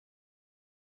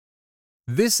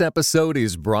This episode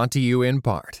is brought to you in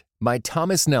part by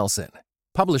Thomas Nelson,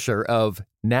 publisher of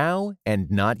Now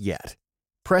and Not Yet.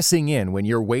 Pressing in when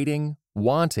you're waiting,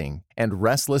 wanting, and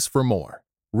restless for more.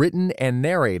 Written and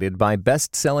narrated by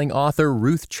best-selling author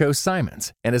Ruth Cho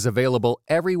Simons and is available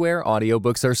everywhere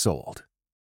audiobooks are sold.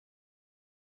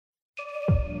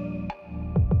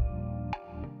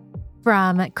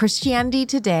 From Christianity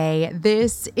Today,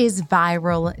 this is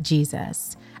Viral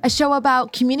Jesus, a show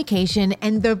about communication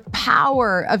and the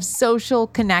power of social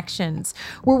connections,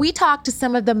 where we talk to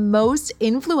some of the most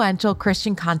influential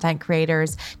Christian content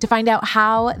creators to find out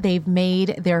how they've made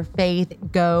their faith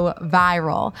go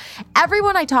viral.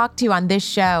 Everyone I talk to on this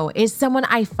show is someone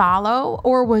I follow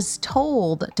or was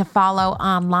told to follow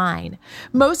online.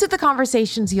 Most of the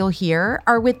conversations you'll hear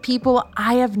are with people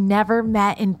I have never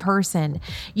met in person,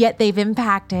 yet they've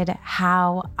impacted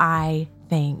how I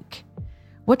think.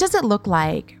 What does it look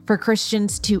like for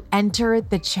Christians to enter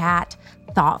the chat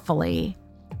thoughtfully?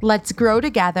 Let's grow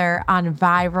together on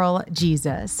Viral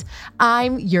Jesus.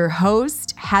 I'm your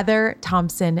host, Heather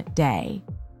Thompson Day.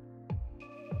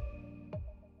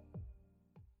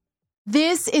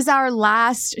 This is our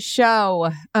last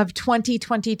show of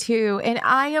 2022, and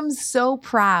I am so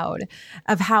proud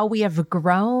of how we have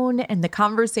grown and the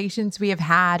conversations we have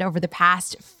had over the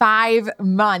past 5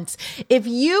 months. If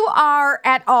you are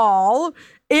at all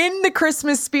in the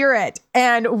Christmas spirit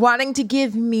and wanting to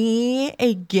give me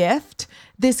a gift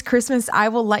this Christmas, I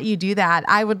will let you do that.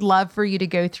 I would love for you to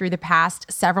go through the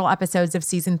past several episodes of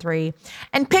season 3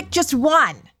 and pick just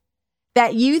one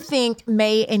that you think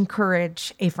may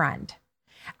encourage a friend.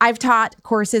 I've taught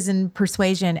courses in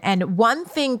persuasion, and one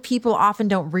thing people often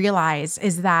don't realize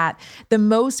is that the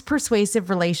most persuasive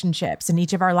relationships in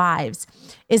each of our lives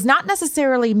is not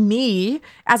necessarily me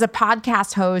as a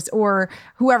podcast host or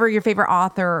whoever your favorite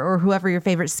author or whoever your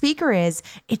favorite speaker is.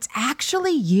 It's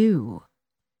actually you.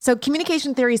 So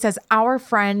communication theory says our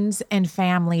friends and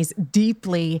families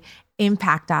deeply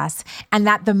impact us, and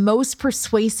that the most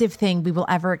persuasive thing we will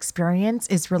ever experience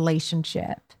is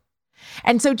relationship.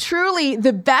 And so truly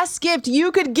the best gift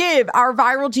you could give our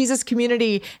Viral Jesus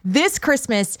community this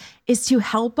Christmas is to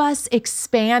help us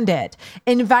expand it.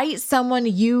 Invite someone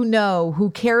you know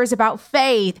who cares about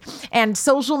faith and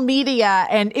social media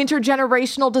and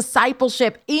intergenerational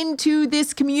discipleship into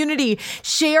this community.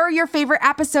 Share your favorite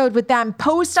episode with them.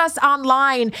 Post us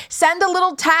online. Send a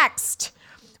little text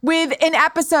with an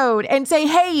episode and say,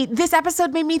 hey, this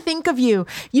episode made me think of you.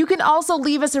 You can also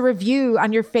leave us a review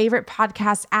on your favorite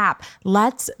podcast app.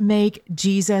 Let's make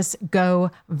Jesus go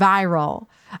viral.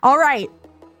 All right.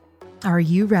 Are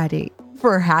you ready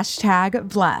for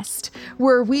 #blessed,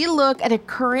 where we look at a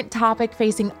current topic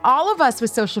facing all of us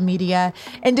with social media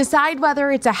and decide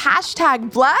whether it's a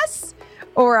 #bless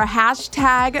or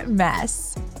a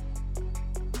 #mess?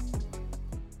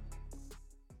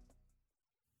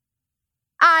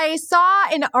 I saw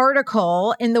an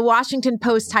article in the Washington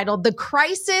Post titled, "The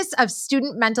Crisis of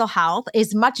Student Mental Health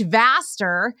is Much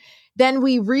Vaster Than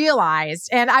We Realized."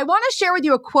 And I want to share with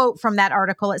you a quote from that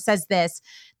article. It says this: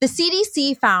 "The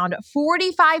CDC found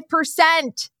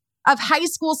 45% of high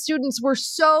school students were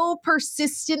so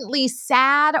persistently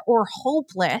sad or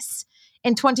hopeless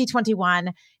in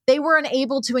 2021, they were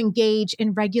unable to engage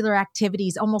in regular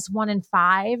activities. Almost 1 in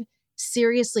 5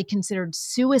 seriously considered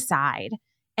suicide.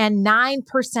 And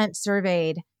 9%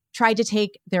 surveyed tried to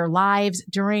take their lives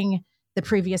during the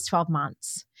previous 12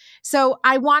 months. So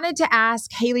I wanted to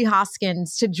ask Haley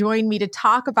Hoskins to join me to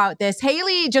talk about this.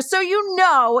 Haley, just so you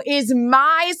know, is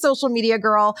my social media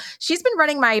girl. She's been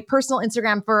running my personal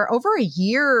Instagram for over a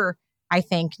year, I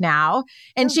think now.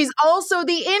 And she's also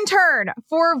the intern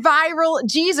for Viral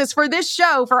Jesus for this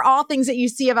show, for all things that you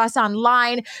see of us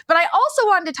online. But I also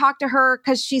wanted to talk to her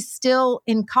because she's still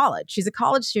in college. She's a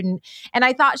college student. And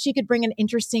I thought she could bring an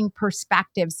interesting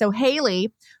perspective. So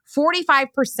Haley,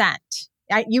 45%.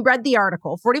 You read the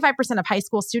article. 45% of high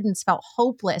school students felt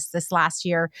hopeless this last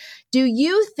year. Do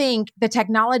you think the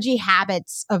technology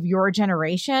habits of your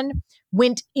generation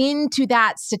went into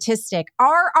that statistic?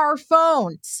 Are our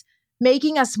phones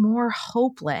making us more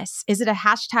hopeless? Is it a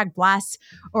 #bless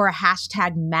or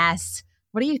a #mess?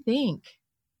 What do you think?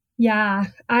 Yeah,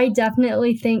 I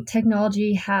definitely think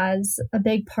technology has a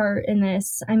big part in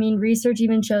this. I mean, research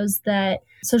even shows that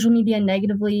social media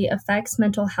negatively affects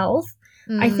mental health.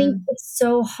 I think it's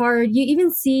so hard. You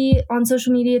even see on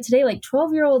social media today, like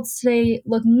 12-year-olds today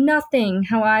look nothing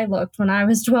how I looked when I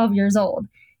was 12 years old.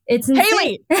 It's insane.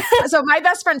 Haley! So my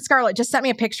best friend Scarlett just sent me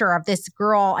a picture of this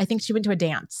girl. I think she went to a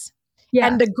dance. Yeah.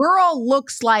 And the girl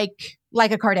looks like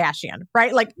a Kardashian,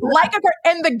 right?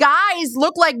 And the guys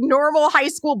look like normal high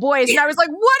school boys. And I was like,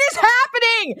 what is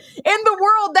happening in the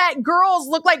world that yet girls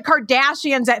look like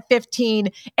Kardashians at 15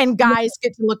 and guys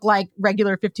get to look like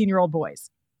regular 15-year-old boys.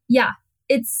 Yeah,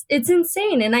 it's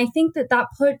insane. And I think that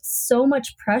puts so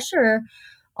much pressure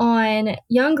on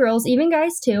young girls, even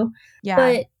guys too. Yeah.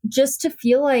 But just to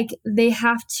feel like they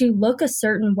have to look a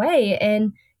certain way.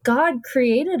 And God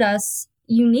created us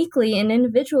uniquely and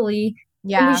individually.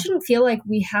 Yeah. And we shouldn't feel like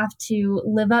we have to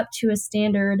live up to a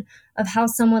standard of how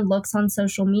someone looks on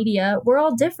social media. We're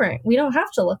all different. We don't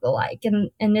have to look alike.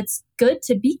 And it's good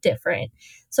to be different.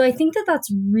 So I think that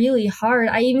that's really hard.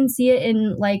 I even see it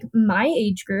in like my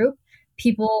age group,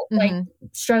 people like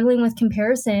struggling with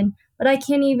comparison. But I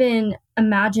can't even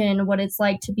imagine what it's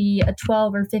like to be a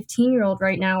 12 or 15-year-old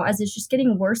right now, as it's just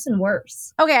getting worse and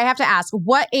worse. Okay, I have to ask,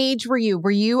 what age were you?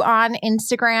 Were you on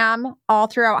Instagram all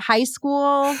throughout high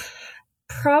school?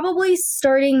 Probably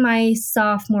starting my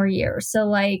sophomore year, so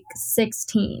like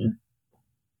 16.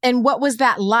 And what was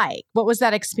that like? What was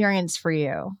that experience for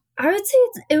you? I would say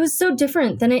it was so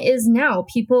different than it is now.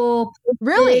 People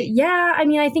Really? Yeah, I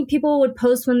mean, I think people would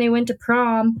post when they went to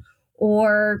prom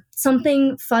or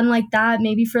something fun like that,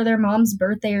 maybe for their mom's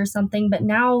birthday or something. But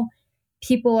now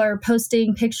people are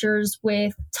posting pictures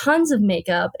with tons of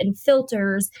makeup and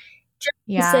filters just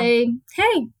to say,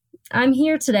 hey, I'm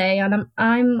here today and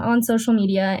I'm on social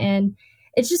media. And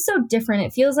it's just so different.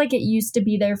 It feels like it used to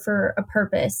be there for a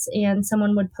purpose and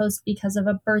someone would post because of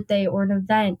a birthday or an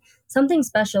event, something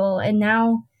special. And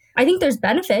now I think there's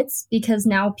benefits because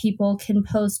now people can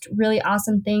post really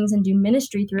awesome things and do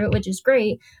ministry through it, which is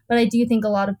great. But I do think a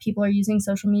lot of people are using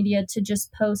social media to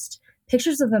just post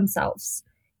pictures of themselves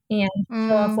and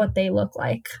show off what they look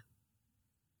like.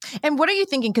 And what are you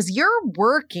thinking? Because you're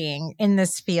working in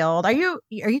this field. Are you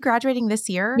graduating this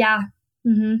year? Yeah.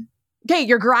 Mm-hmm. Okay,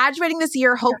 you're graduating this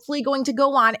year, hopefully going to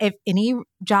go on. If any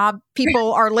job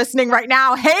people are listening right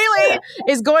now, Haley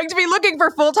is going to be looking for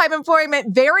full-time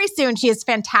employment very soon. She is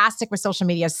fantastic with social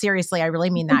media. Seriously, I really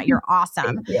mean that. You're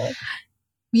awesome.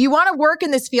 You want to work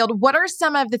in this field. What are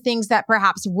some of the things that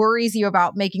perhaps worries you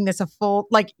about making this a full,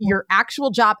 like your actual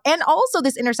job and also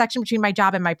this intersection between my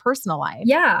job and my personal life?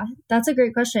 Yeah, that's a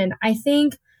great question. I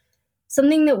think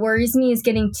something that worries me is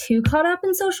getting too caught up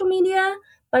in social media,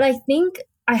 but I think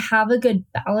I have a good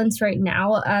balance right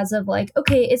now as of like,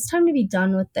 okay, it's time to be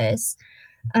done with this.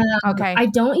 Okay. I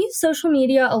don't use social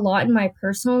media a lot in my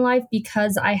personal life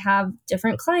because I have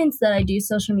different clients that I do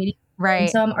social media. Right. And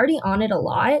so I'm already on it a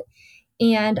lot.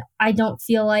 And I don't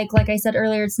feel like I said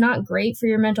earlier, it's not great for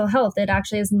your mental health. It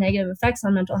actually has negative effects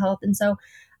on mental health. And so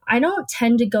I don't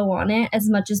tend to go on it as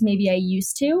much as maybe I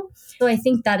used to. So I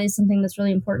think that is something that's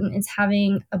really important, is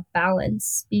having a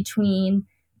balance between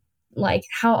like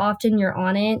how often you're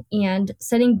on it and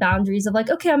setting boundaries of like,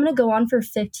 okay, I'm going to go on for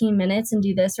 15 minutes and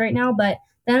do this right now, but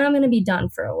then I'm going to be done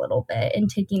for a little bit and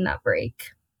taking that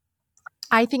break.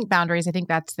 I think boundaries, I think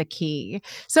that's the key.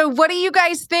 So what do you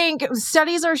guys think?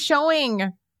 Studies are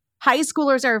showing high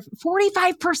schoolers are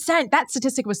 45%. That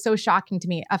statistic was so shocking to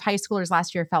me, of high schoolers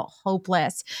last year felt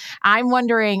hopeless. I'm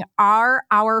wondering, are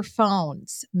our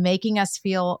phones making us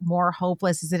feel more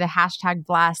hopeless? Is it a hashtag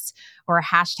bless or a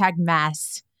hashtag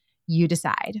mess? You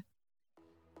decide.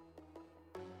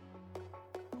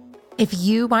 If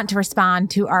you want to respond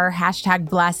to our hashtag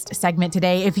blessed segment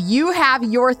today, if you have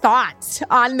your thoughts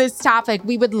on this topic,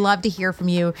 we would love to hear from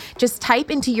you. Just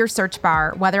type into your search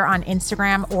bar, whether on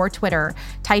Instagram or Twitter,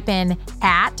 type in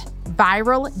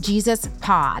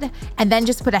 @ViralJesusPod, and then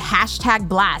just put a hashtag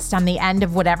blessed on the end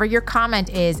of whatever your comment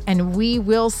is, and we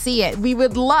will see it. We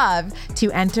would love to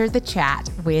enter the chat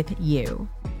with you.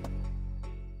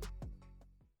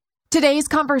 Today's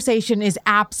conversation is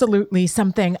absolutely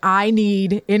something I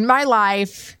need in my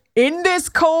life in this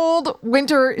cold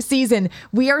winter season.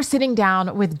 We are sitting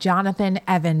down with Jonathan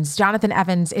Evans. Jonathan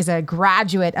Evans is a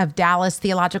graduate of Dallas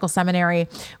Theological Seminary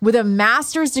with a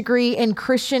master's degree in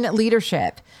Christian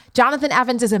leadership. Jonathan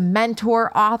Evans is a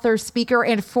mentor, author, speaker,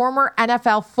 and former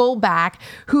NFL fullback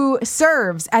who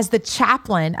serves as the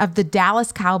chaplain of the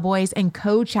Dallas Cowboys and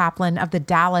co-chaplain of the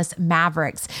Dallas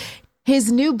Mavericks.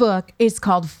 His new book is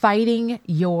called Fighting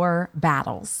Your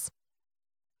Battles.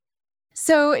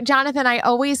 So, Jonathan, I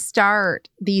always start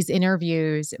these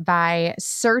interviews by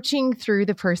searching through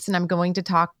the person I'm going to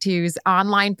talk to's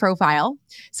online profile.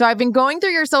 So I've been going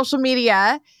through your social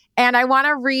media, and I want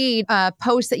to read a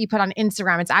post that you put on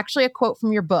Instagram. It's actually a quote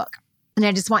from your book, and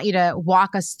I just want you to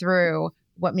walk us through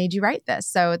what made you write this.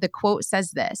 So the quote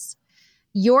says this: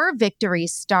 "Your victory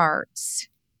starts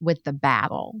with the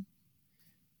battle."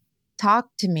 Talk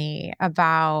to me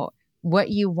about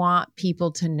what you want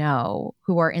people to know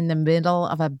who are in the middle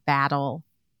of a battle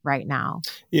right now?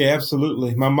 Yeah,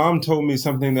 absolutely. My mom told me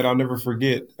something that I'll never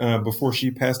forget before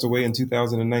she passed away in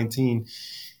 2019.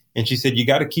 And she said, you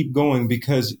got to keep going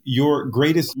because your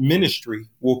greatest ministry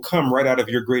will come right out of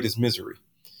your greatest misery.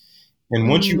 And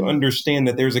once you understand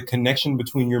that there's a connection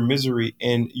between your misery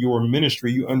and your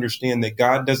ministry, you understand that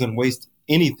God doesn't waste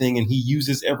anything and he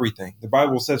uses everything. The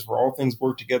Bible says for all things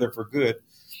work together for good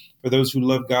for those who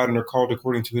love God and are called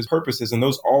according to his purposes. And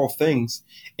those all things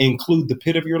include the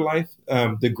pit of your life,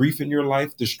 the grief in your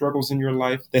life, the struggles in your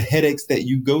life, the headaches that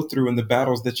you go through and the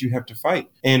battles that you have to fight.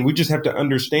 And we just have to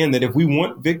understand that if we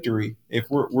want victory, if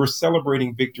we're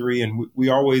celebrating victory, and we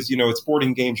always, at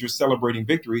sporting games, you're celebrating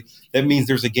victory, that means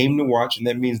there's a game to watch. And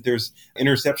that means there's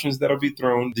interceptions that'll be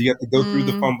thrown. You have to go through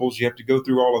the fumbles. You have to go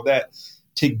through all of that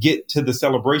to get to the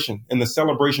celebration. And the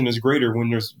celebration is greater when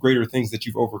there's greater things that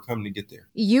you've overcome to get there.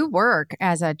 You work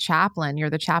as a chaplain. You're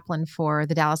the chaplain for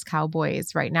the Dallas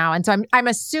Cowboys right now. And so I'm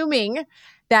assuming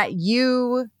that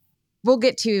we'll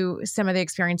get to some of the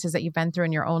experiences that you've been through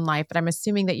in your own life, but I'm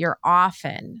assuming that you're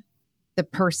often the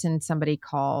person somebody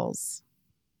calls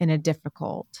in a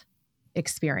difficult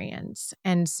experience.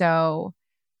 And so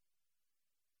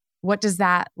what does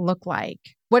that look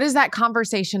like? What does that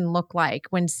conversation look like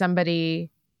when somebody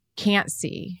can't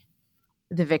see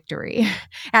the victory?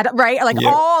 Right?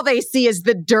 All they see is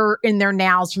the dirt in their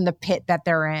nails from the pit that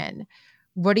they're in.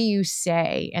 What do you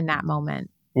say in that moment?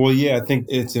 Well, yeah, I think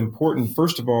it's important.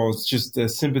 First of all, it's just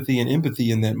sympathy and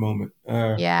empathy in that moment.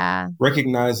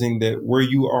 Recognizing that where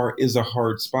you are is a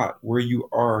hard spot. Where you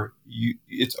are,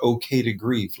 it's okay to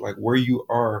grieve. Like where you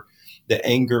are, the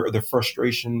anger, the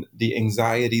frustration, the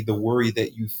anxiety, the worry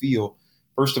that you feel.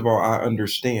 First of all, I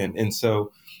understand. And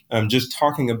so just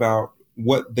talking about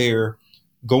what they're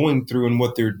going through and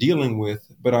what they're dealing with,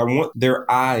 but I want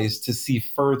their eyes to see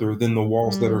further than the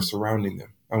walls that are surrounding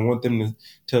them. I want them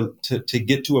to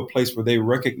get to a place where they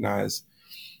recognize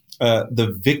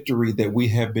the victory that we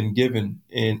have been given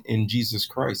in Jesus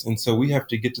Christ. And so we have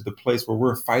to get to the place where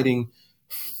we're fighting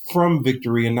from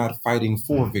victory and not fighting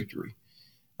for victory.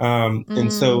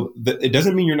 And so it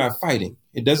doesn't mean you're not fighting.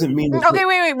 It doesn't mean. Okay,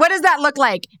 wait. What does that look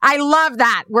like? I love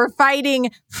that. We're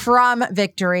fighting from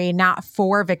victory, not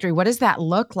for victory. What does that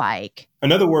look like?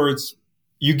 In other words,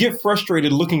 you get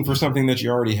frustrated looking for something that you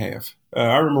already have.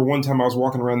 I remember one time I was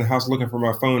walking around the house looking for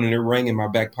my phone and it rang in my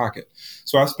back pocket.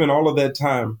 So I spent all of that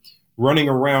time running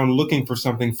around looking for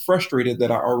something frustrated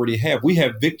that I already have. We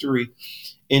have victory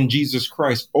in Jesus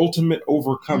Christ, ultimate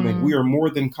overcoming. We are more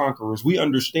than conquerors. We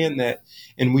understand that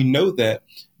and we know that,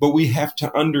 but we have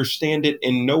to understand it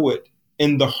and know it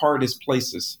in the hardest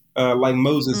places. Like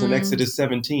Moses in Exodus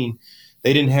 17,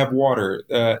 they didn't have water.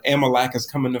 Amalek is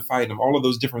coming to fight them, all of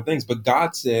those different things. But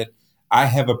God said, I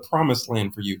have a promised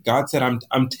land for you. God said,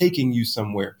 I'm taking you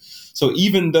somewhere. So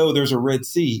even though there's a Red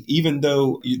Sea, even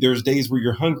though there's days where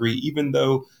you're hungry, even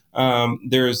though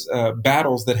there's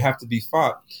battles that have to be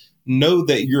fought, know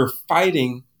that you're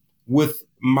fighting with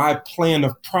my plan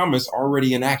of promise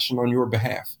already in action on your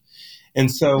behalf. And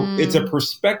so it's a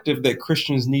perspective that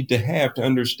Christians need to have to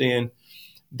understand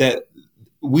that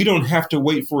we don't have to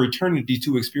wait for eternity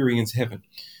to experience heaven.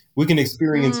 We can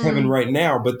experience heaven right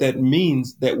now, but that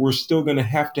means that we're still going to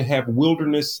have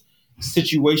wilderness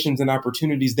situations and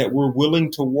opportunities that we're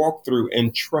willing to walk through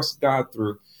and trust God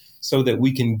through so that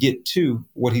we can get to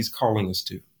what he's calling us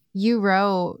to. You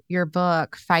wrote your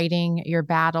book, Fighting Your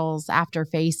Battles After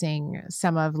Facing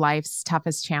Some of Life's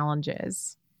Toughest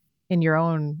Challenges in your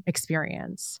own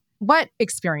experience. What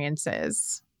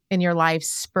experiences in your life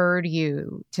spurred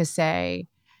you to say,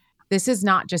 this is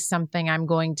not just something I'm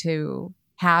going to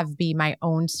have be my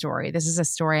own story. This is a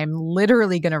story I'm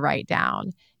literally going to write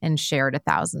down and share to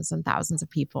thousands and thousands of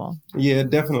people? Yeah,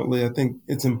 definitely. I think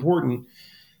it's important.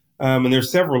 And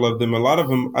there's several of them. A lot of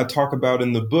them I talk about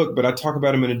in the book, but I talk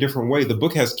about them in a different way. The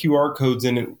book has QR codes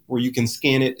in it where you can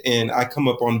scan it and I come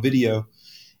up on video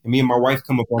and me and my wife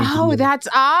come up on video. Oh, that's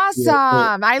awesome.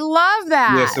 Yeah, I love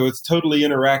that. Yeah, so it's totally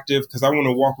interactive because I want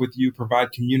to walk with you,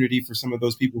 provide community for some of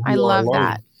those people who are alone.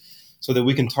 That. So that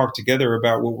we can talk together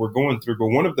about what we're going through. But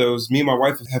one of those, me and my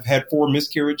wife have had 4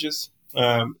 miscarriages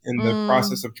in the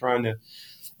process of trying to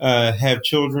have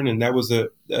children. And that was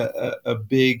a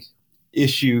big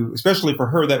issue, especially for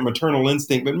her, that maternal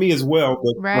instinct, but me as well.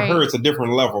 But for her, it's a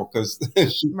different level because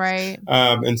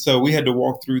and so we had to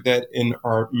walk through that in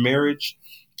our marriage.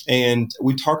 And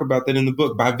we talk about that in the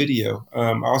book by video.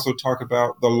 I also talk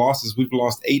about the losses. We've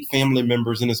lost 8 family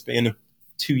members in a span of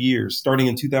 2 years, starting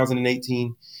in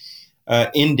 2018.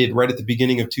 Ended right at the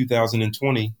beginning of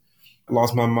 2020. I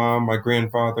lost my mom, my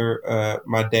grandfather.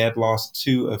 My dad lost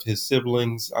 2 of his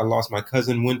siblings. I lost my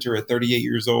cousin Winter at 38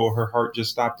 years old. Her heart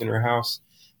just stopped in her house.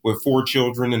 with 4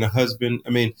 children and a husband. I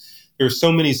mean, there's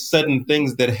so many sudden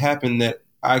things that happen that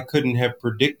I couldn't have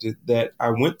predicted that I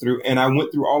went through. And I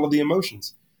went through all of the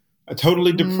emotions.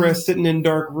 Totally depressed, sitting in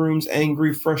dark rooms,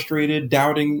 angry, frustrated,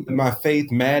 doubting my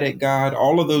faith, mad at God,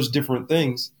 all of those different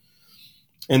things.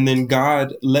 And then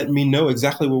God let me know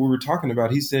exactly what we were talking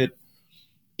about. He said,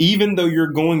 even though you're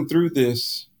going through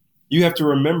this, you have to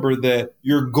remember that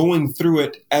you're going through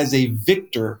it as a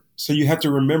victor. So you have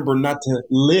to remember not to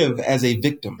live as a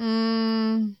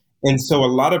victim. And so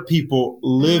a lot of people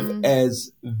live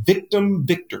as victim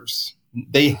victors.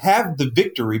 They have the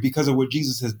victory because of what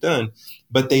Jesus has done,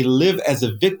 but they live as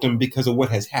a victim because of what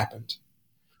has happened.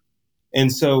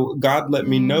 And so God let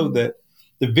me know that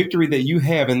the victory that you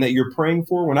have and that you're praying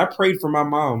for, when I prayed for my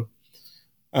mom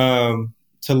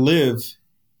to live,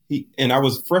 and I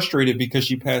was frustrated because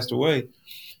she passed away,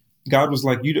 God was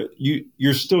like,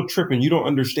 you're still tripping. You don't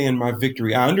understand my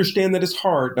victory. I understand that it's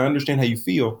hard. I understand how you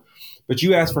feel, but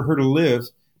you asked for her to live.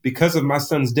 Because of my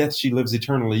son's death, she lives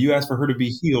eternally. You asked for her to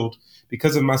be healed.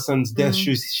 Because of my son's death,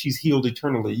 she's healed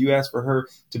eternally. You asked for her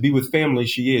to be with family.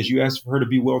 She is. You asked for her to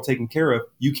be well taken care of.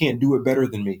 You can't do it better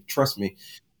than me. Trust me.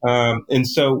 And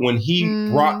so when he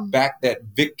brought back that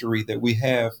victory that we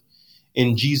have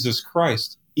in Jesus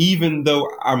Christ, even though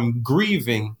I'm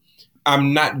grieving,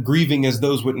 I'm not grieving as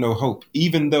those with no hope.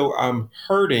 Even though I'm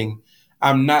hurting,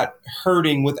 I'm not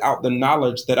hurting without the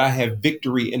knowledge that I have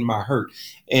victory in my hurt.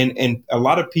 And a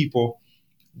lot of people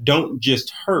don't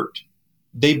just hurt.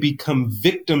 They become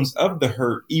victims of the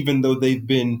hurt, even though they've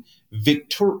been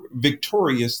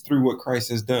victorious through what Christ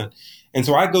has done. And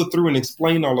so I go through and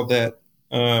explain all of that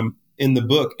in the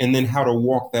book, and then how to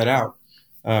walk that out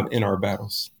in our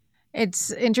battles.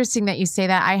 It's interesting that you say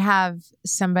that. I have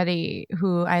somebody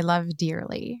who I love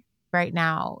dearly right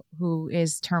now who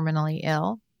is terminally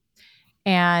ill.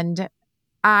 And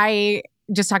I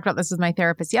just talked about this with my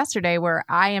therapist yesterday, where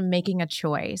I am making a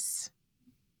choice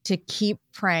to keep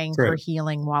praying for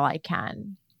healing while I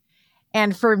can.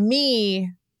 And for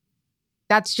me,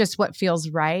 that's just what feels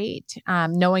right.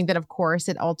 Knowing that, of course,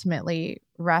 it ultimately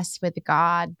rests with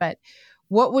God. But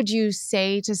what would you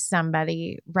say to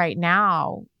somebody right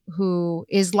now who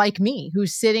is like me,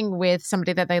 who's sitting with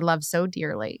somebody that they love so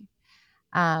dearly?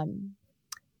 And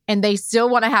they still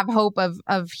want to have hope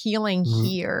of healing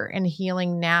here and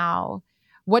healing now.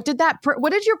 What did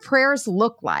your prayers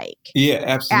look like? Yeah,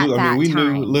 absolutely. I mean, we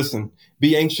time? knew, listen,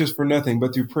 be anxious for nothing,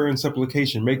 but through prayer and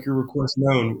supplication, make your requests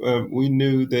known. We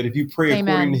knew that if you pray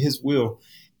according to his will,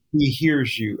 he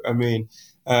hears you. I mean,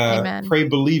 pray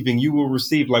believing, you will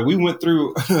receive. Like, we went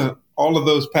through all of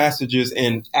those passages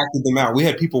and acted them out. We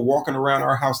had people walking around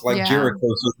our house like Jericho.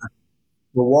 So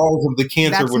the walls of the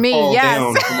cancer would fall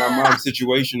down from our mom's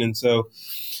situation. And so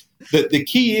the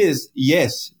key is,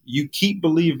 yes, you keep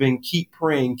believing, keep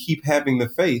praying, keep having the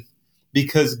faith,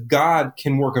 because God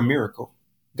can work a miracle.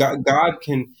 God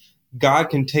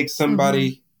can take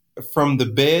somebody from the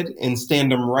bed and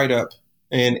stand them right up.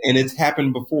 And it's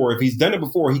happened before. If he's done it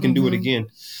before, he can do it again.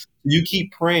 You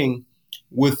keep praying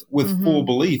with full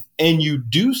belief, and you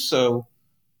do so,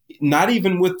 not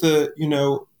even with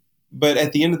but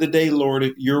at the end of the day, Lord,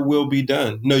 your will be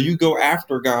done. No, you go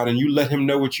after God and you let him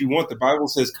know what you want. The Bible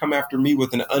says, come after me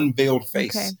with an unveiled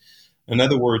face. Okay. In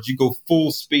other words, you go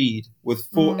full speed with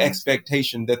full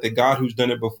expectation that the God who's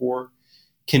done it before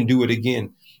can do it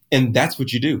again. And that's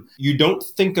what you do. You don't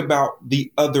think about the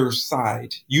other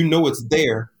side. You know it's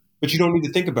there, but you don't need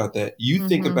to think about that. You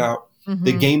think about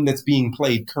the game that's being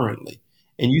played currently.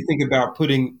 And you think about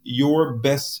putting your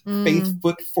best faith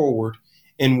foot forward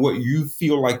in what you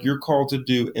feel like you're called to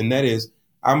do. And that is,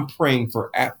 I'm praying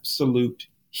for absolute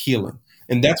healing.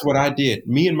 And that's what I did.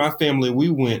 Me and my family,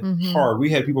 we went hard. We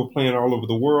had people playing all over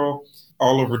the world,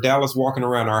 all over Dallas, walking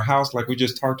around our house, like we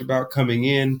just talked about, coming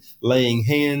in, laying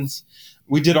hands.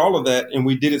 We did all of that, and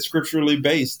we did it scripturally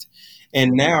based.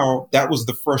 And now that was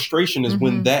the frustration, is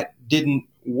when that didn't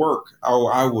work.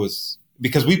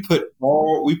 Because we put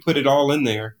it all in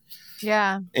there.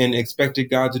 Yeah. And expected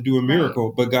God to do a miracle.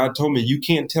 Right. But God told me, you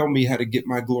can't tell me how to get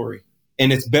my glory.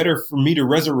 And it's better for me to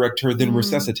resurrect her than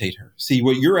resuscitate her. See,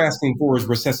 what you're asking for is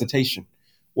resuscitation.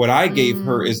 What I gave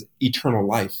her is eternal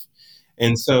life.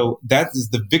 And so that is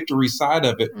the victory side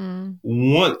of it.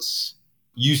 Once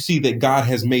you see that God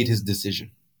has made his decision.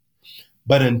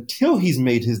 But until he's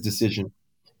made his decision,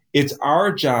 it's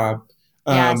our job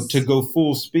to go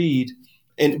full speed.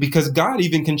 And because God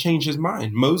even can change his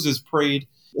mind. Moses prayed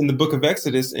in the book of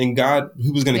Exodus, and God,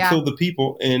 who was going to kill the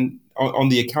people, and on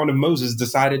the account of Moses,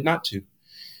 decided not to.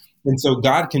 And so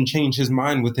God can change his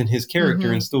mind within his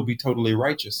character and still be totally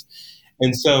righteous.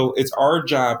 And so it's our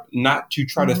job not to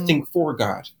try to think for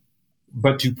God,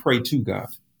 but to pray to God.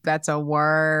 That's a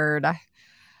word.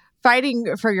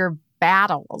 Fighting for your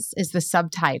battles is the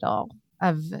subtitle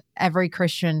of every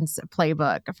Christian's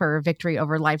playbook for victory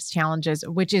over life's challenges,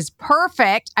 which is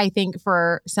perfect, I think,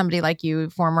 for somebody like you,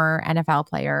 former NFL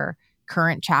player,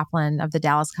 current chaplain of the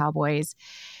Dallas Cowboys.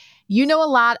 You know a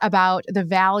lot about the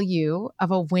value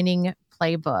of a winning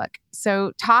playbook.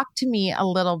 So talk to me a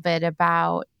little bit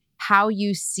about how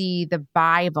you see the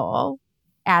Bible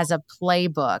as a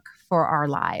playbook for our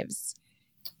lives.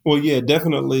 Well, yeah,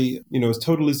 definitely, it's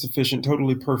totally sufficient,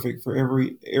 totally perfect for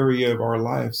every area of our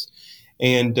lives.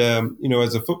 And,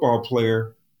 as a football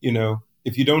player,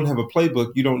 if you don't have a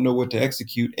playbook, you don't know what to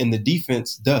execute. And the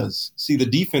defense does. See, the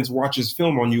defense watches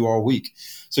film on you all week.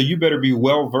 So you better be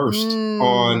well versed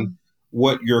on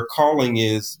what your calling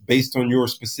is based on your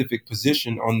specific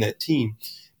position on that team,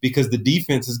 because the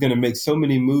defense is going to make so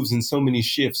many moves and so many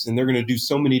shifts, and they're going to do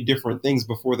so many different things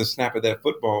before the snap of that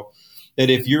football,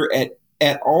 that if you're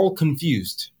at all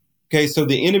confused, okay, so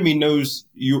the enemy knows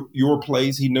your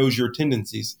plays, he knows your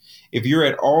tendencies. If you're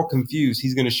at all confused,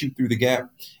 he's going to shoot through the gap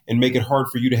and make it hard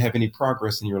for you to have any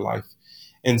progress in your life.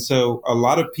 And so a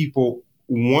lot of people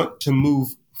want to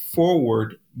move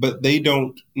forward, but they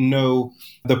don't know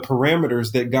the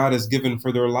parameters that God has given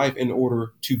for their life in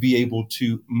order to be able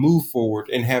to move forward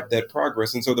and have that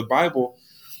progress. And so the Bible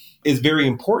is very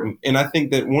important. And I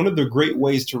think that one of the great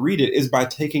ways to read it is by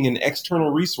taking an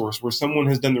external resource where someone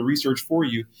has done the research for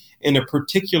you in a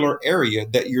particular area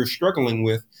that you're struggling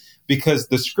with, because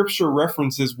the scripture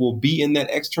references will be in that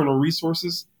external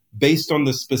resources based on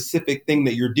the specific thing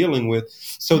that you're dealing with,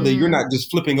 so that you're not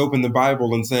just flipping open the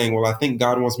Bible and saying, well, I think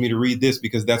God wants me to read this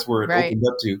because that's where it opened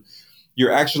up to.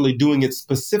 You're actually doing it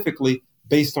specifically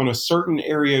based on a certain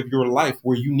area of your life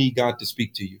where you need God to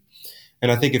speak to you. And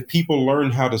I think if people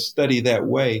learn how to study that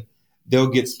way, they'll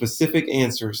get specific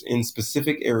answers in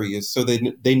specific areas, so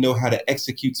they know how to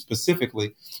execute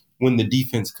specifically when the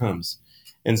defense comes.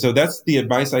 And so that's the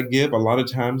advice I give a lot of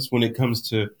times when it comes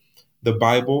to the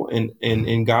Bible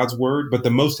and God's word. But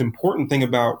the most important thing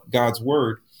about God's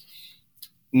word,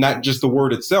 not just the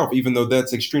word itself, even though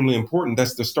that's extremely important,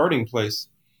 that's the starting place,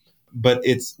 but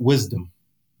it's wisdom.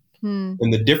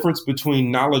 And the difference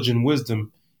between knowledge and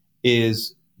wisdom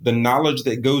is the knowledge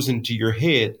that goes into your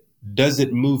head, does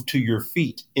it move to your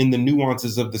feet in the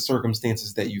nuances of the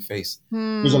circumstances that you face?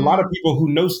 There's a lot of people who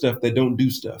know stuff that don't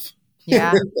do stuff.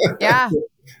 Yeah. Yeah.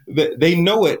 They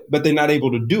know it, but they're not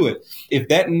able to do it. If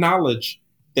that knowledge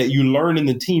that you learn in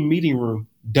the team meeting room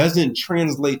doesn't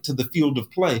translate to the field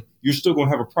of play, you're still going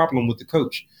to have a problem with the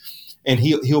coach. And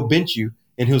he'll bench you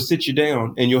and he'll sit you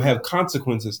down, and you'll have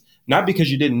consequences, not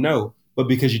because you didn't know, but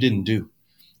because you didn't do.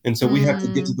 And so we have to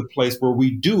get to the place where we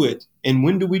do it. And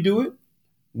when do we do it?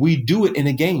 We do it in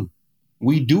a game.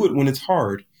 We do it when it's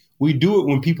hard. We do it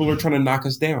when people are trying to knock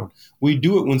us down. We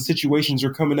do it when situations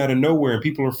are coming out of nowhere and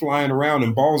people are flying around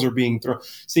and balls are being thrown.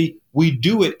 See, we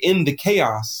do it in the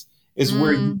chaos is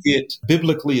where you get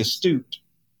biblically astute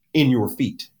in your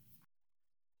feet.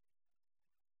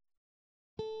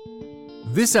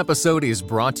 This episode is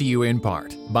brought to you in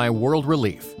part by World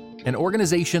Relief, an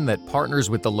organization that partners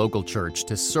with the local church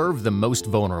to serve the most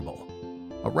vulnerable.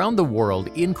 Around the world,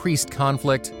 increased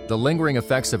conflict, the lingering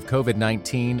effects of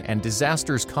COVID-19, and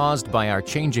disasters caused by our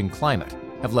changing climate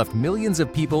have left millions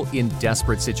of people in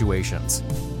desperate situations.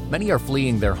 Many are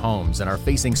fleeing their homes and are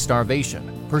facing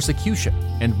starvation, persecution,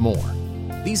 and more.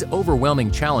 These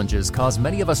overwhelming challenges cause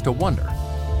many of us to wonder,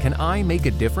 can I make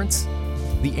a difference?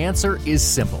 The answer is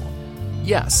simple.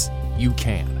 Yes, you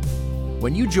can.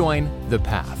 When you join The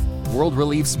Path, World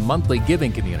Relief's monthly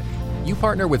giving community, you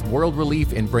partner with World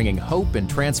Relief in bringing hope and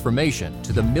transformation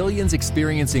to the millions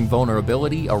experiencing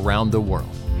vulnerability around the world.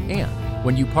 And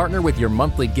when you partner with your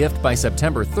monthly gift by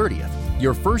September 30th,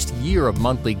 your first year of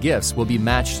monthly gifts will be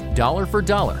matched dollar for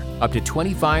dollar up to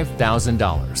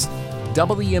 $25,000.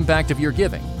 Double the impact of your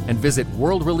giving and visit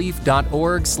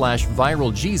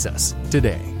worldrelief.org/viraljesus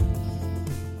today.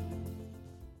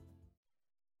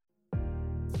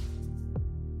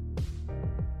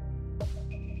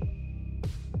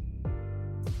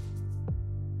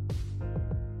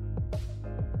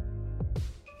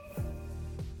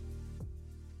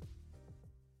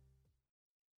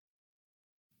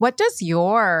 What does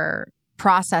your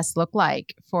process look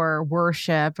like for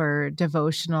worship or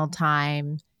devotional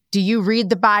time? Do you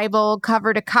read the Bible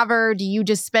cover to cover? Do you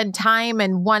just spend time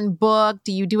in one book?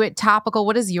 Do you do it topical?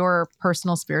 What does your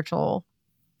personal spiritual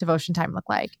devotion time look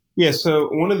like? Yeah, so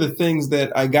one of the things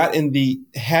that I got in the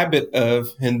habit of,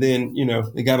 and then,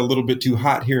 it got a little bit too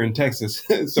hot here in Texas,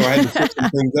 so I had to switch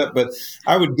some things up, but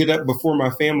I would get up before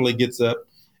my family gets up,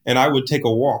 and I would take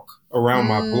a walk around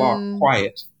my block,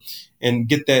 quiet, and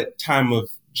get that time of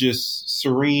just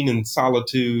serene and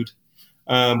solitude,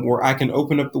 where I can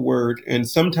open up the Word. And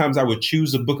sometimes I would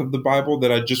choose a book of the Bible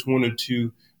that I just wanted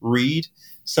to read.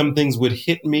 Some things would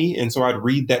hit me, and so I'd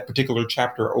read that particular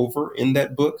chapter over in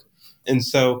that book. And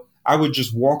so I would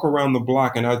just walk around the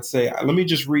block and I'd say, let me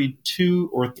just read 2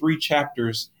 or 3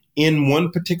 chapters in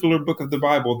one particular book of the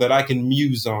Bible that I can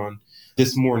muse on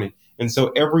this morning. And so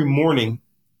every morning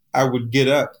I would get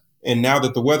up, and now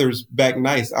that the weather's back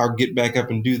nice, I'll get back up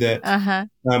and do that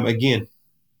again.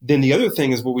 Then the other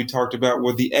thing is what we talked about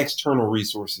were the external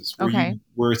resources,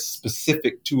 where it's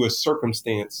specific to a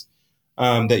circumstance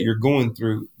that you're going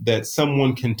through, that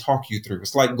someone can talk you through.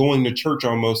 It's like going to church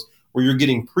almost, where you're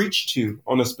getting preached to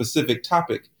on a specific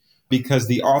topic because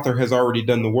the author has already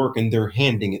done the work and they're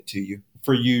handing it to you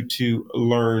for you to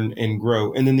learn and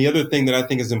grow. And then the other thing that I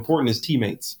think is important is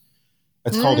teammates.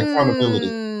 It's called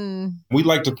accountability. We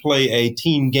like to play a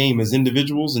team game as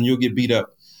individuals, and you'll get beat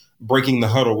up breaking the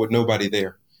huddle with nobody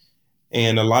there.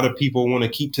 And a lot of people want to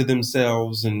keep to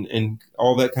themselves and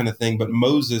all that kind of thing. But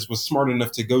Moses was smart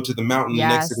enough to go to the mountain in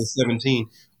Exodus 17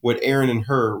 with Aaron and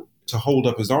Hur to hold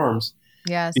up his arms.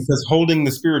 Yes. Because holding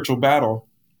the spiritual battle,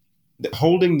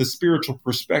 holding the spiritual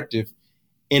perspective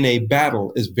in a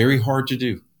battle is very hard to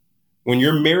do. When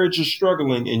your marriage is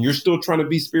struggling and you're still trying to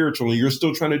be spiritual and you're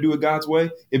still trying to do it God's way,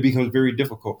 it becomes very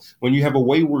difficult. When you have a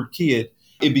wayward kid,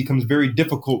 it becomes very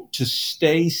difficult to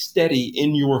stay steady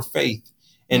in your faith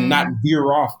and not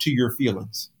veer off to your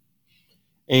feelings.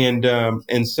 And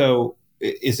so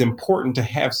it's important to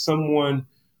have someone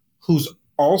who's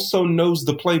also knows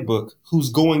the playbook,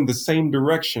 who's going the same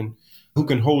direction, who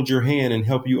can hold your hand and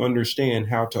help you understand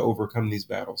how to overcome these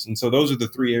battles. And so those are the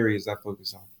 3 areas I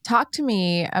focus on. Talk to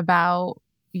me about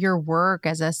your work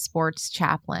as a sports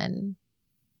chaplain.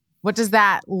 What does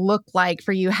that look like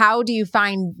for you? How do you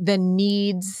find the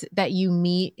needs that you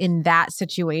meet in that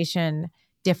situation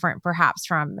different perhaps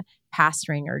from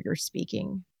pastoring or your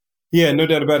speaking? Yeah, no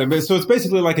doubt about it. So it's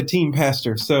basically like a team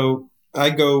pastor. So I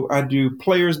do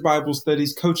players' Bible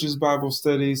studies, coaches' Bible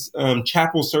studies,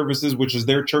 chapel services, which is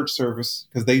their church service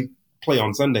because they play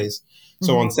on Sundays.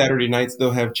 So on Saturday nights,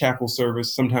 they'll have chapel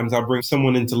service. Sometimes I'll bring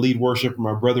someone in to lead worship or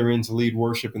my brother in to lead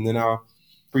worship, and then I'll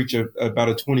preach about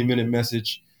a 20-minute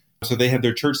message. So they have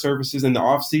their church services. In the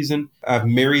off season, I've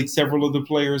married several of the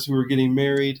players who are getting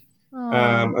married.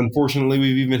 Unfortunately,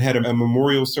 we've even had a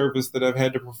memorial service that I've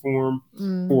had to perform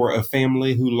for a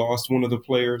family who lost one of the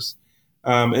players.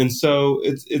 And so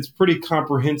it's pretty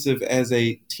comprehensive as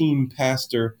a team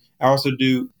pastor. I also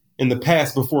do, in the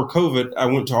past, before COVID, I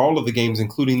went to all of the games,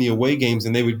 including the away games,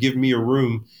 and they would give me a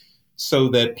room so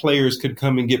that players could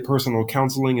come and get personal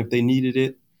counseling if they needed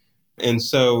it. And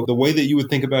so the way that you would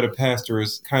think about a pastor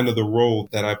is kind of the role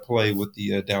that I play with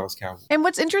the Dallas Cowboys. And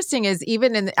what's interesting is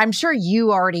I'm sure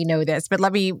you already know this, but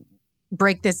let me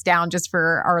break this down just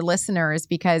for our listeners,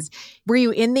 because were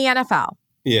you in the NFL?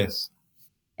 Yes.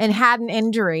 And had an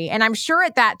injury. And I'm sure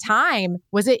at that time,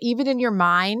 was it even in your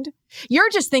mind? You're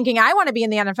just thinking, I want to be in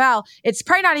the NFL. It's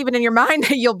probably not even in your mind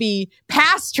that you'll be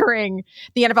pastoring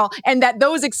the NFL and that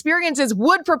those experiences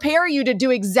would prepare you to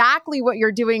do exactly what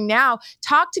you're doing now.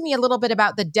 Talk to me a little bit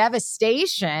about the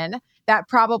devastation that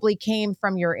probably came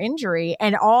from your injury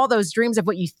and all those dreams of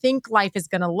what you think life is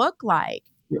going to look like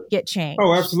get changed.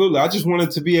 Oh, absolutely. I just wanted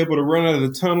to be able to run out of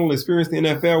the tunnel, experience the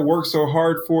NFL, work so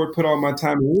hard for it, put all my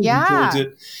time and energy towards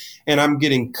it. And I'm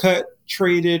getting cut,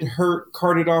 traded, hurt,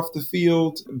 carted off the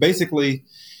field. Basically,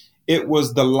 it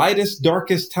was the lightest,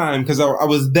 darkest time because I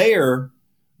was there,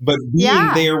 but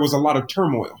being there was a lot of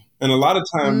turmoil. And a lot of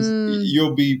times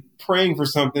you'll be praying for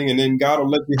something and then God will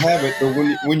let you have it. But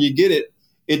when you get it,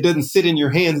 it doesn't sit in your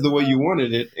hands the way you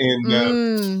wanted it.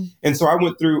 And so I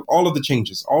went through all of the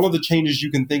changes you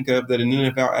can think of that an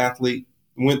NFL athlete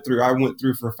went through. I went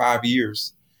through for 5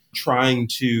 years trying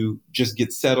to just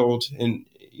get settled. And,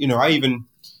 I even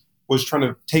was trying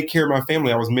to take care of my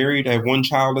family. I was married. I had 1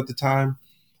 child at the time,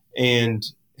 and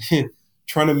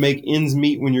trying to make ends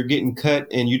meet when you're getting cut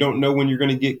and you don't know when you're going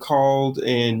to get called.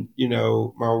 And,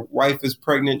 my wife is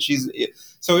pregnant.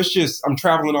 So it's just, I'm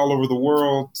traveling all over the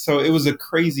world. So it was a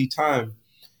crazy time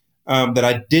that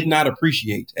I did not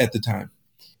appreciate at the time.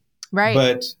 Right.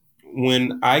 But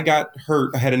when I got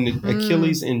hurt, I had an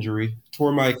Achilles injury,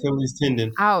 tore my Achilles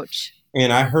tendon. Ouch.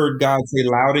 And I heard God say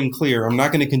loud and clear, I'm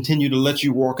not going to continue to let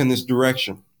you walk in this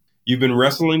direction. You've been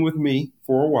wrestling with me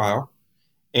for a while,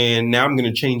 and now I'm going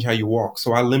to change how you walk.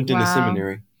 So I limped into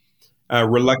seminary.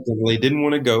 Reluctantly, didn't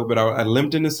want to go, but I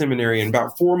limped into seminary. And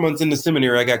about 4 months into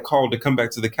seminary, I got called to come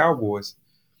back to the Cowboys.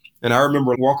 And I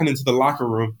remember walking into the locker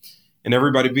room and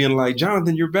everybody being like,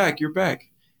 Jonathan, you're back.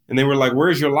 And they were like,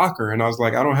 "Where's your locker?" And I was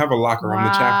like, "I don't have a locker. I'm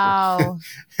the chaplain." Wow.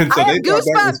 And so I they have thought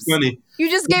that was goosebumps. funny.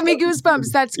 You just gave me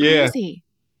goosebumps. That's Yeah. crazy.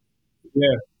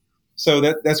 Yeah. So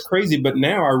that's crazy. But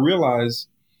now I realize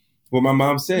what my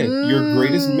mom said, your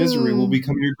greatest misery will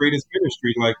become your greatest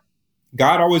ministry. Like,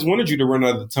 God always wanted you to run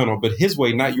out of the tunnel, but his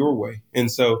way, not your way.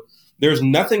 And so there's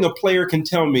nothing a player can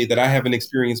tell me that I haven't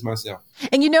experienced myself.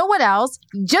 And you know what else?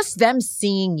 Just them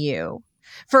seeing you.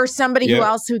 For somebody who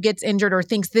else who gets injured or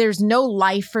thinks there's no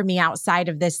life for me outside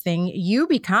of this thing, you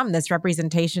become this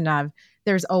representation of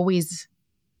there's always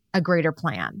a greater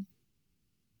plan.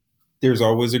 There's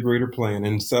always a greater plan.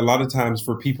 And so a lot of times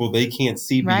for people, they can't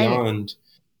see beyond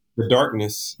the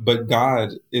darkness, but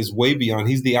God is way beyond.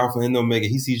 He's the Alpha and the Omega.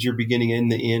 He sees your beginning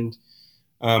and the end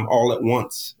all at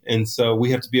once. And so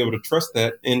we have to be able to trust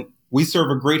that. And we serve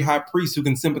a great high priest who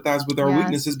can sympathize with our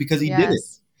weaknesses because he did it,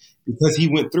 because he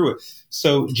went through it.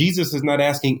 So Jesus is not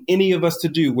asking any of us to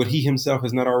do what he himself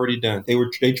has not already done.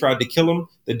 They tried to kill him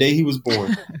the day he was born.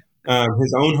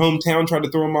 His own hometown tried to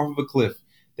throw him off of a cliff.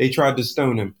 They tried to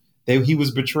stone him. He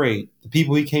was betrayed. The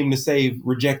people he came to save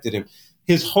rejected him.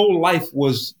 His whole life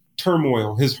was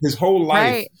turmoil. His whole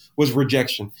life was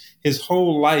rejection. His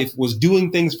whole life was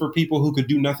doing things for people who could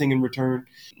do nothing in return.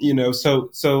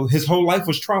 So his whole life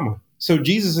was trauma. So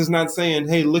Jesus is not saying,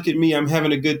 "Hey, look at me, I'm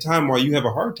having a good time while you have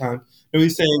a hard time." No,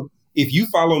 he's saying, if you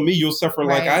follow me, you'll suffer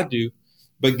like I do.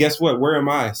 But guess what? Where am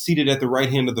I? Seated at the right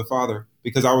hand of the Father,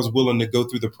 because I was willing to go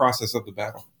through the process of the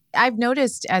battle. I've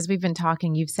noticed as we've been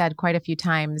talking, you've said quite a few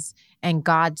times, and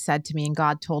God said to me and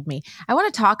God told me. I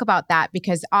want to talk about that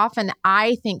because often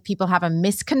I think people have a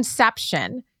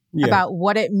misconception about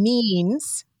what it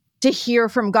means to hear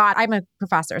from God. I'm a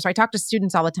professor, so I talk to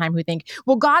students all the time who think,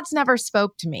 well, God's never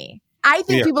spoke to me. I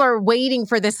think people are waiting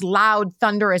for this loud,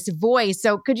 thunderous voice.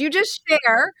 So could you just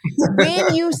share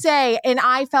when you say, and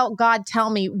I felt God tell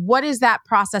me, what is that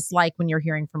process like when you're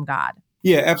hearing from God?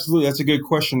 Yeah, absolutely. That's a good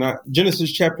question.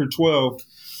 Genesis chapter 12,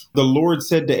 the Lord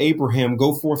said to Abraham,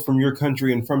 "Go forth from your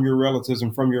country and from your relatives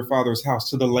and from your father's house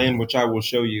to the land which I will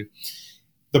show you."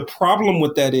 The problem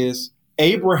with that is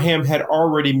Abraham had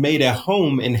already made a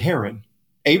home in Haran.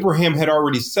 Abraham had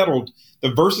already settled.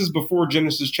 The verses before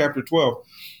Genesis chapter 12,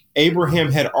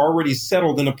 Abraham had already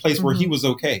settled in a place where he was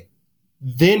okay.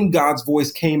 Then God's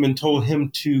voice came and told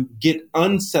him to get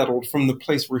unsettled from the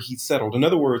place where he settled. In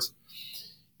other words,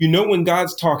 when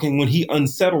God's talking, when he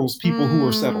unsettles people who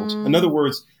are settled. In other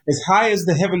words, as high as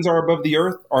the heavens are above the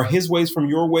earth, are his ways from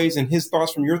your ways and his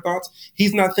thoughts from your thoughts.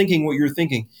 He's not thinking what you're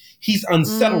thinking. He's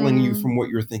unsettling you from what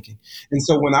you're thinking. And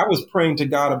so when I was praying to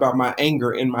God about my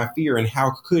anger and my fear and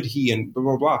how could he and blah,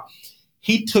 blah, blah,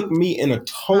 he took me in a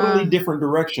totally different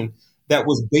direction that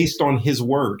was based on his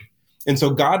word. And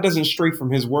so God doesn't stray from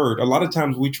his word. A lot of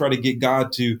times we try to get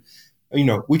God to,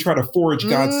 we try to forge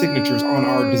God's signatures on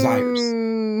our desires.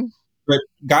 But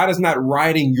God is not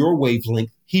riding your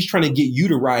wavelength. He's trying to get you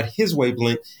to ride his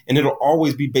wavelength, and it'll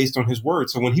always be based on his word.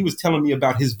 So when he was telling me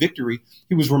about his victory,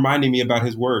 he was reminding me about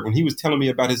his word. When he was telling me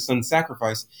about his son's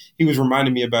sacrifice, he was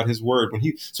reminding me about his word.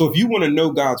 So if you want to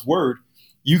know God's word,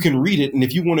 you can read it. And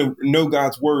if you want to know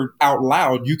God's word out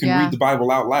loud, you can read the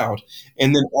Bible out loud.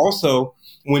 And then also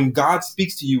when God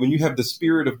speaks to you, when you have the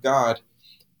Spirit of God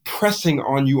pressing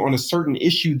on you on a certain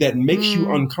issue that makes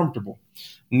you uncomfortable.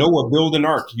 Noah, build an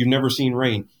ark. You've never seen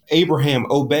rain. Abraham,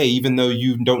 obey, even though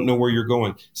you don't know where you're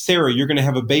going. Sarah, you're going to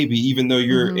have a baby, even though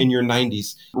you're in your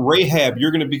 90s. Rahab,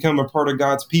 you're going to become a part of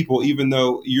God's people, even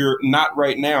though you're not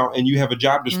right now and you have a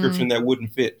job description that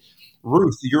wouldn't fit.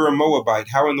 Ruth, you're a Moabite.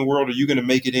 How in the world are you going to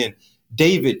make it in?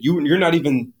 David, you're not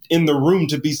even in the room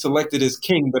to be selected as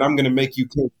king, but I'm going to make you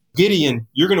king. Gideon,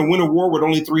 you're going to win a war with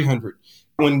only 300.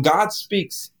 When God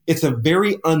speaks, it's a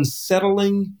very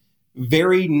unsettling,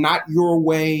 very not your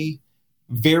way,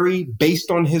 very based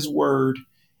on his word.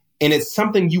 And it's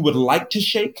something you would like to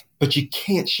shake, but you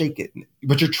can't shake it.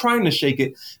 But you're trying to shake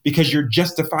it because you're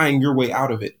justifying your way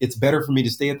out of it. It's better for me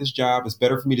to stay at this job. It's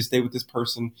better for me to stay with this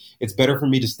person. It's better for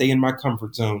me to stay in my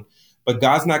comfort zone. But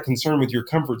God's not concerned with your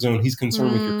comfort zone. He's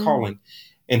concerned with your calling.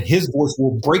 And his voice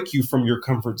will break you from your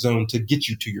comfort zone to get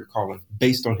you to your calling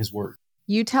based on his word.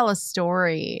 You tell a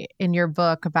story in your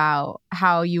book about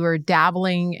how you were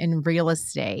dabbling in real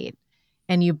estate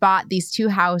and you bought these 2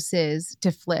 houses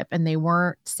to flip and they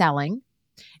weren't selling.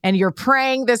 And you're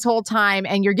praying this whole time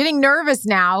and you're getting nervous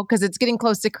now because it's getting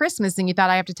close to Christmas. And you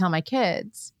thought, I have to tell my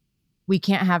kids, we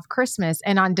can't have Christmas.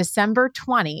 And on December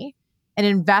 20, an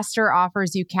investor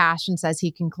offers you cash and says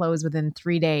he can close within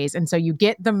 3 days. And so you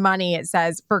get the money, it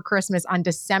says, for Christmas on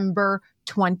December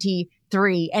 23.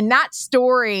 3. And that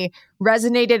story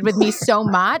resonated with me so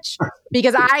much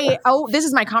because this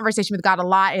is my conversation with God a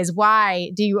lot, is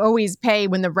why do you always pay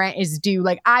when the rent is due?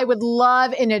 Like, I would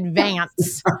love in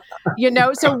advance,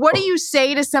 So what do you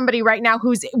say to somebody right now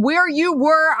who's where you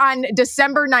were on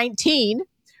December 19?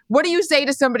 What do you say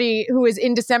to somebody who is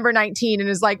in December 19 and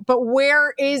is like, but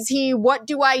where is he? What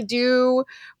do I do?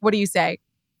 What do you say?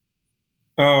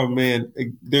 Oh, man,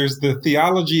 there's the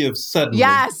theology of suddenly.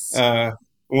 Yes.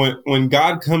 When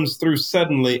God comes through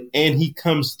suddenly, and he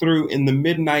comes through in the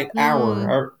midnight hour,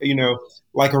 or,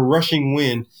 like a rushing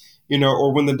wind,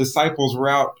 or when the disciples were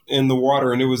out in the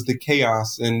water and it was the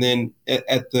chaos. And then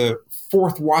at the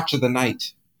fourth watch of the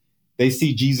night, they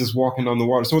see Jesus walking on the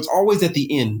water. So it's always at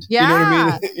the end. Yeah. You know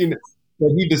what I mean?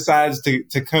 That he decides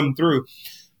to come through.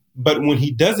 But when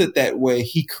he does it that way,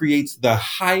 he creates the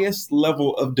highest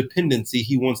level of dependency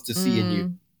he wants to see in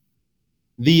you.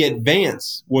 The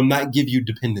advance will not give you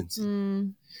dependency.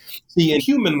 See, in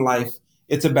human life,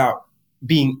 it's about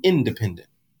being independent.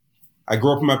 I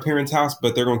grew up in my parents' house,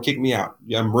 but they're going to kick me out.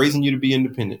 I'm raising you to be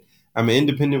independent. I'm an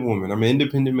independent woman. I'm an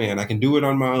independent man. I can do it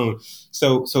on my own.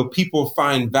 So people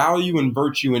find value and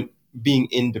virtue in being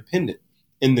independent.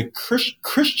 In the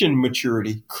Christian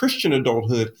maturity, Christian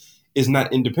adulthood is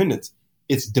not independence.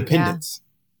 It's dependence.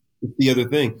 Yeah. It's the other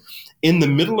thing. In the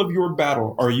middle of your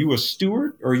battle, are you a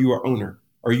steward or are you an owner?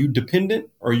 Are you dependent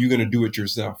or are you going to do it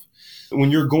yourself?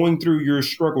 When you're going through your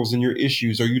struggles and your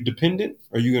issues, are you dependent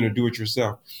or are you going to do it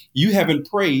yourself? You haven't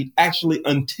prayed actually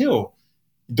until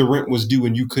the rent was due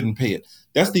and you couldn't pay it.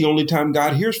 That's the only time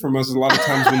God hears from us, is a lot of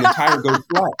times when the tire goes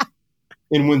flat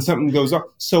and when something goes off.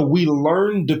 So we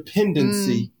learn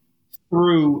dependency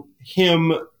through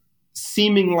him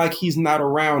seeming like he's not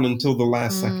around until the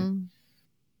last second.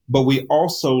 But we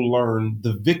also learn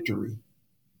the victory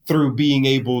through being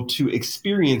able to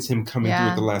experience him coming through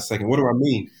at the last second. What do I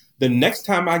mean? The next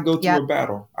time I go through a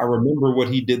battle, I remember what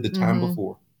he did the time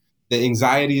before. The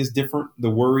anxiety is different. The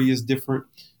worry is different.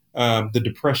 The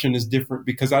depression is different,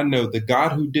 because I know the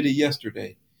God who did it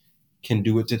yesterday can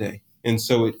do it today. And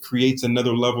so it creates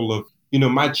another level of,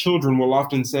 my children will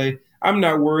often say, I'm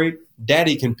not worried.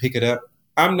 Daddy can pick it up.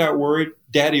 I'm not worried.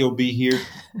 Daddy will be here.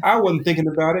 I wasn't thinking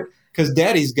about it because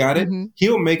daddy's got it.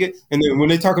 He'll make it. And then when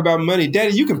they talk about money,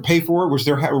 daddy, you can pay for it, which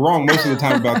they're wrong most of the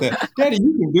time about that. Daddy,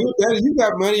 you can do it. Daddy, you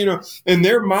got money. In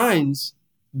their minds,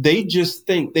 they just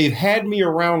think they've had me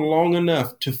around long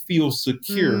enough to feel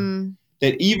secure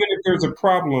that even if there's a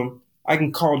problem, I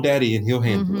can call daddy and he'll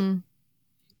handle it.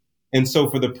 And so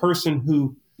for the person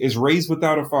who is raised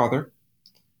without a father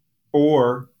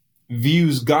or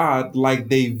views God like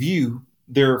they view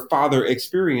their father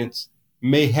experience,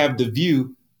 may have the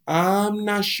view, I'm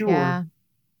not sure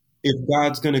if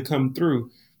God's going to come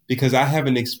through because I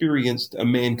haven't experienced a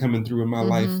man coming through in my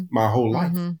life, my whole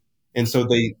life. And so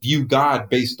they view God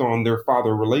based on their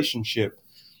father relationship.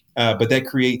 But that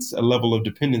creates a level of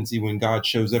dependency when God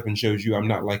shows up and shows you, I'm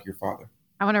not like your father.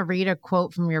 I want to read a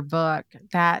quote from your book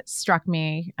that struck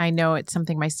me. I know it's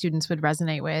something my students would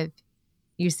resonate with.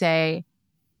 You say,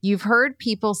 you've heard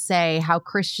people say how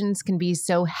Christians can be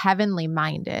so heavenly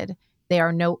minded, they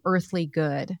are no earthly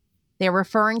good. They're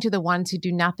referring to the ones who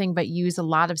do nothing but use a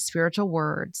lot of spiritual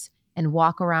words and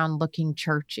walk around looking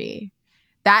churchy.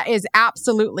 That is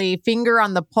absolutely finger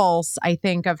on the pulse, I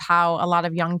think, of how a lot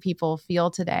of young people feel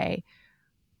today.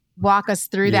 Walk us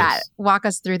through that. Walk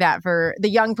us through that for the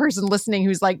young person listening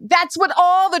who's like, that's what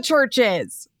all the church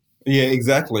is. Yeah,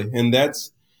 exactly. And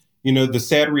that's, the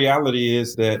sad reality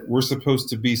is that we're supposed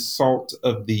to be salt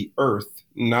of the earth,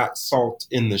 not salt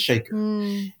in the shaker.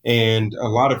 And a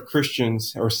lot of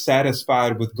Christians are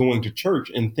satisfied with going to church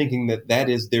and thinking that that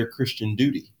is their Christian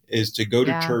duty, is to go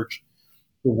to church,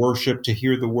 to worship, to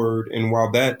hear the word. And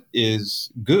while that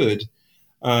is good,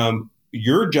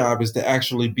 your job is to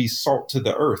actually be salt to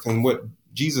the earth. And what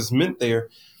Jesus meant there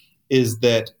is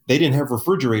that they didn't have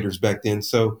refrigerators back then.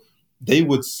 So they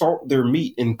would salt their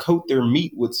meat and coat their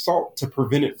meat with salt to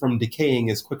prevent it from decaying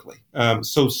as quickly.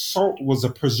 So salt was a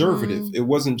preservative. It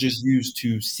wasn't just used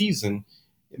to season.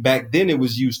 Back then, it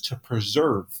was used to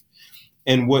preserve.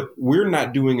 And what we're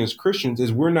not doing as Christians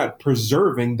is we're not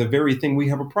preserving the very thing we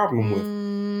have a problem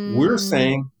with. We're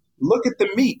saying, look at the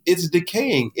meat. It's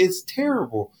decaying. It's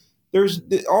terrible. There's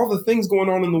all the things going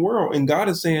on in the world. And God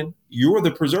is saying, you're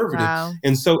the preservative. Wow.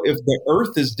 And so if the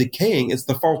earth is decaying, it's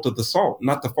the fault of the salt,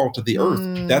 not the fault of the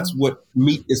earth. That's what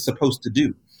meat is supposed to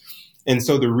do. And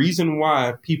so the reason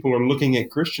why people are looking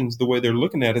at Christians the way they're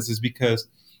looking at us is because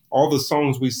all the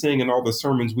songs we sing and all the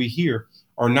sermons we hear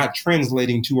are not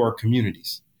translating to our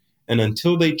communities. And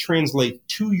until they translate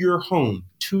to your home,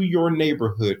 to your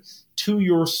neighborhood, to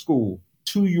your school,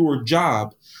 to your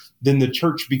job, then the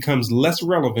church becomes less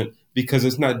relevant because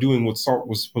it's not doing what salt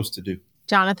was supposed to do.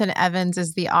 Jonathan Evans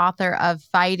is the author of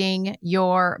Fighting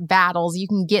Your Battles. You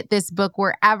can get this book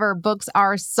wherever books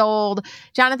are sold.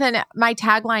 Jonathan, my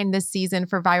tagline this season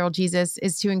for Viral Jesus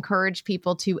is to encourage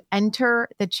people to enter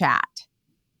the chat.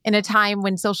 In a time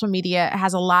when social media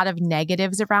has a lot of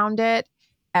negatives around it,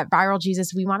 at Viral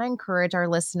Jesus, we want to encourage our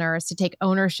listeners to take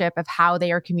ownership of how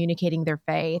they are communicating their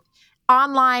faith,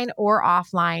 online or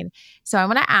offline. So I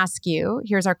want to ask you,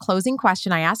 here's our closing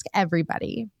question I ask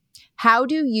everybody. How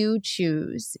do you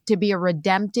choose to be a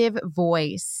redemptive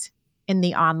voice in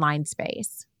the online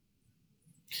space?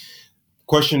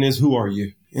 Question is, who are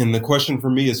you? And the question for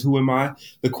me is, who am I?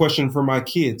 The question for my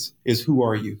kids is, who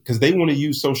are you? Because they want to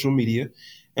use social media.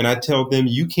 And I tell them,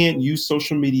 you can't use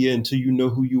social media until you know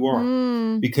who you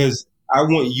are. Because I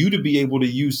want you to be able to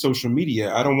use social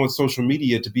media. I don't want social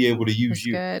media to be able to use That's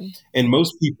you. good. And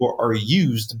most people are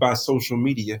used by social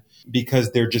media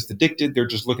because they're just addicted. They're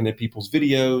just looking at people's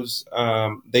videos.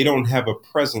 They don't have a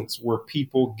presence where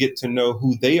people get to know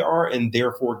who they are and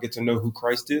therefore get to know who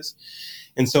Christ is.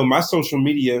 And so my social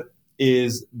media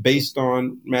is based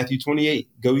on Matthew 28.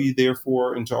 Go ye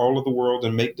therefore into all of the world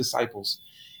and make disciples.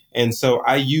 And so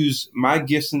I use my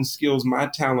gifts and skills, my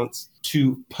talents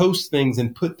to post things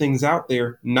and put things out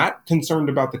there, not concerned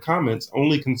about the comments,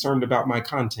 only concerned about my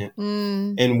content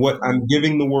and what I'm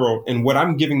giving the world. And what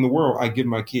I'm giving the world, I give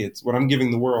my kids. What I'm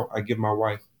giving the world, I give my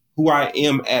wife. Who I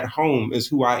am at home is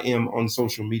who I am on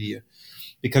social media,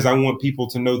 because I want people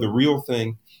to know the real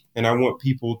thing. And I want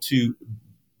people to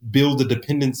build a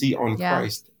dependency on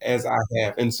Christ as I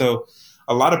have. And so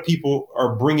a lot of people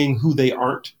are bringing who they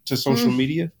aren't to social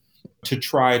media to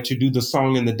try to do the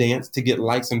song and the dance to get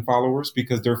likes and followers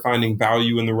because they're finding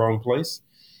value in the wrong place.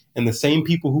 And the same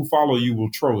people who follow you will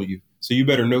troll you. So you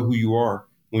better know who you are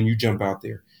when you jump out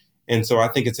there. And so I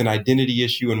think it's an identity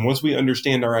issue. And once we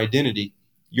understand our identity,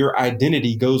 your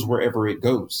identity goes wherever it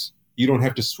goes. You don't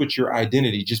have to switch your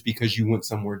identity just because you went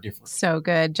somewhere different. So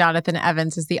good. Jonathan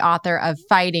Evans is the author of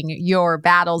Fighting Your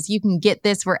Battles. You can get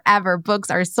this wherever books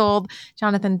are sold.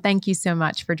 Jonathan, thank you so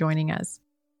much for joining us.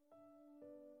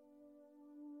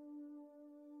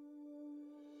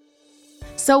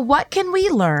 So what can we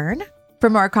learn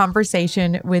from our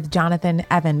conversation with Jonathan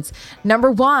Evans? Number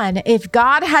one, if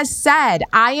God has said,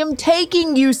 I am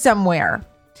taking you somewhere,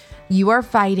 you are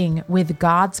fighting with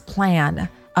God's plan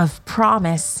of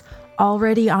promise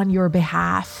already on your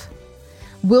behalf.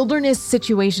 Wilderness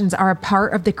situations are a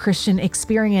part of the Christian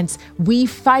experience. We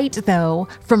fight, though,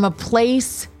 from a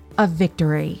place of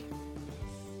victory.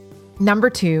 Number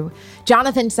two,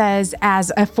 Jonathan says,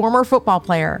 as a former football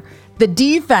player, the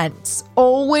defense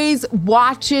always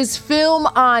watches film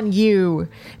on you.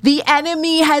 The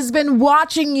enemy has been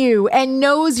watching you and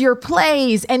knows your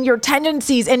plays and your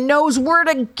tendencies and knows where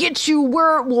to get you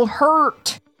where it will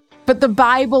hurt. But the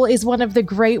Bible is one of the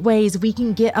great ways we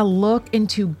can get a look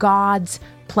into God's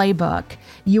playbook.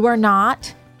 You are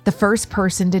not the first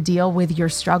person to deal with your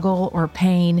struggle or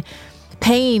pain.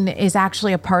 Pain is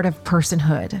actually a part of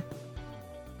personhood.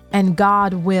 And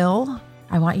God will,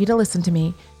 I want you to listen to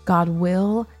me, God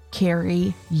will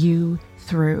carry you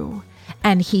through.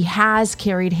 And he has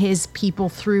carried his people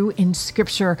through in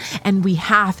scripture. And we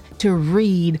have to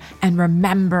read and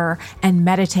remember and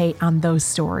meditate on those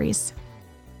stories.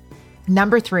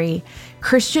 Number three,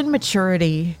 Christian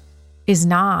maturity is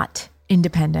not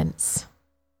independence.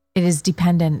 It is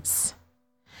dependence.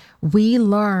 We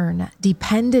learn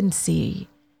dependency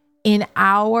in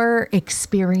our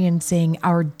experiencing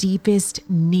our deepest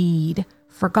need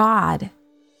for God.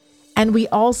 And we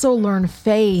also learn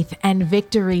faith and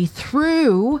victory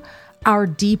through our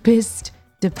deepest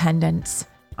dependence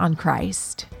on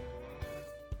Christ.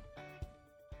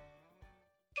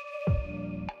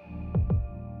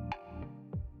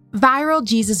 Viral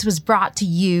Jesus was brought to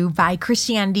you by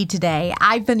Christianity Today.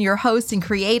 I've been your host and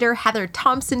creator, Heather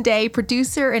Thompson Day,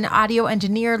 producer and audio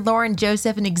engineer, Lauren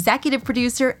Joseph, and executive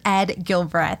producer, Ed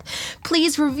Gilbreth.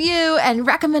 Please review and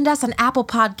recommend us on Apple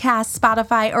Podcasts,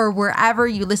 Spotify, or wherever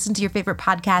you listen to your favorite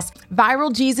podcasts.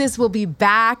 Viral Jesus will be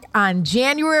back on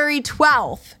January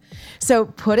 12th. So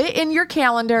put it in your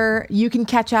calendar. You can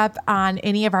catch up on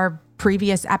any of our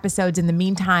previous episodes in the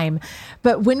meantime.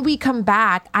 But when we come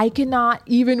back, I cannot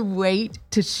even wait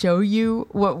to show you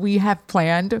what we have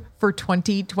planned for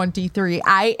 2023.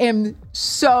 I am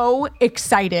so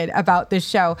excited about this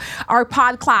show. Our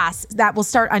pod class that will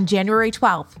start on January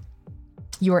 12th.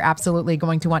 You are absolutely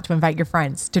going to want to invite your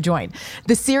friends to join.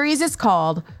 The series is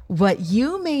called What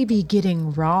You May Be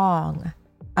Getting Wrong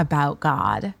About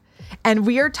God. And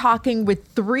we are talking with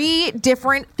 3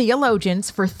 different theologians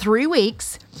for 3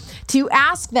 weeks to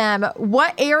ask them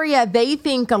what area they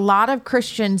think a lot of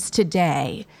Christians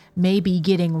today may be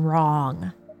getting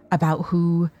wrong about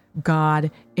who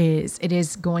God is. It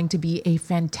is going to be a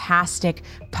fantastic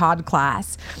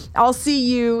podcast. I'll see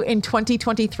you in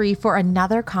 2023 for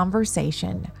another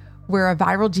conversation where a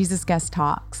viral Jesus guest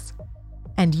talks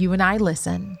and you and I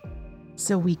listen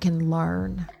so we can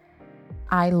learn.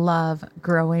 I love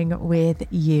growing with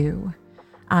you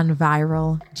on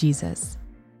Viral Jesus.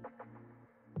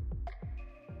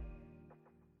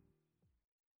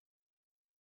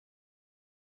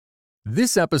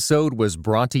 This episode was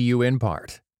brought to you in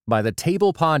part by the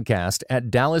Table Podcast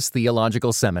at Dallas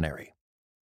Theological Seminary.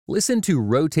 Listen to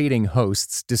rotating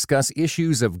hosts discuss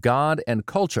issues of God and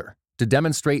culture to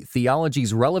demonstrate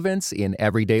theology's relevance in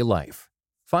everyday life.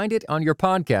 Find it on your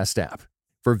podcast app.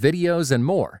 For videos and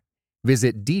more,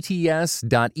 visit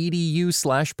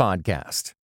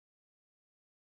dts.edu/podcast.